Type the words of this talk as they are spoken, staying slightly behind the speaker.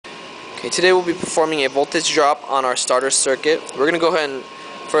Okay, today we'll be performing a voltage drop on our starter circuit. We're going to go ahead and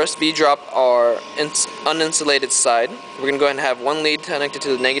first V-drop our uninsulated side. We're going to go ahead and have one lead connected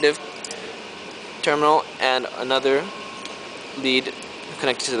to the negative terminal and another lead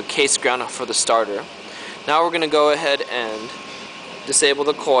connected to the case ground for the starter. Now we're going to go ahead and disable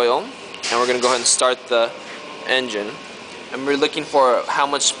the coil, and we're going to go ahead and start the engine. And we're looking for how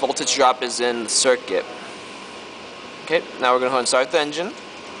much voltage drop is in the circuit. Okay, now we're going to go ahead and start the engine.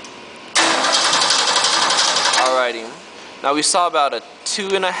 Alrighty, now we saw about a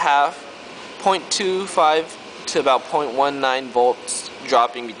 0.25 to about 0.19 volts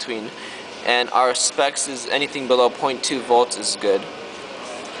dropping between, and our specs is anything below 0.2 volts is good.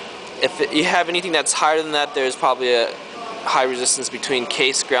 If you have anything that's higher than that, there's probably a high resistance between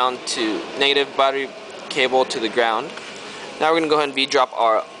case ground to negative battery cable to the ground. Now we're going to go ahead and V-drop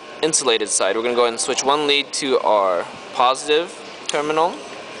our insulated side. We're going to go ahead and switch one lead to our positive terminal,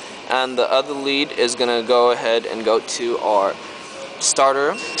 and the other lead is going to go ahead and go to our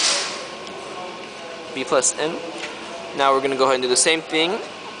starter, B plus N. Now we're going to go ahead and do the same thing.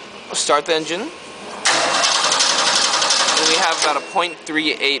 Start the engine. And we have about a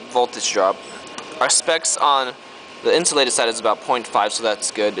 0.38 voltage drop. Our specs on the insulated side is about 0.5, so that's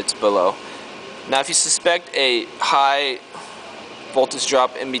good, it's below. Now if you suspect a high voltage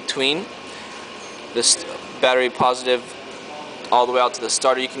drop in between this battery positive all the way out to the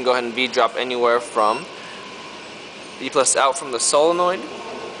starter, you can go ahead and V-drop anywhere from V plus out from the solenoid.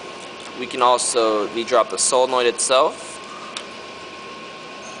 We can also V-drop the solenoid itself,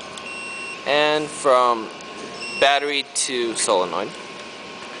 and from battery to solenoid.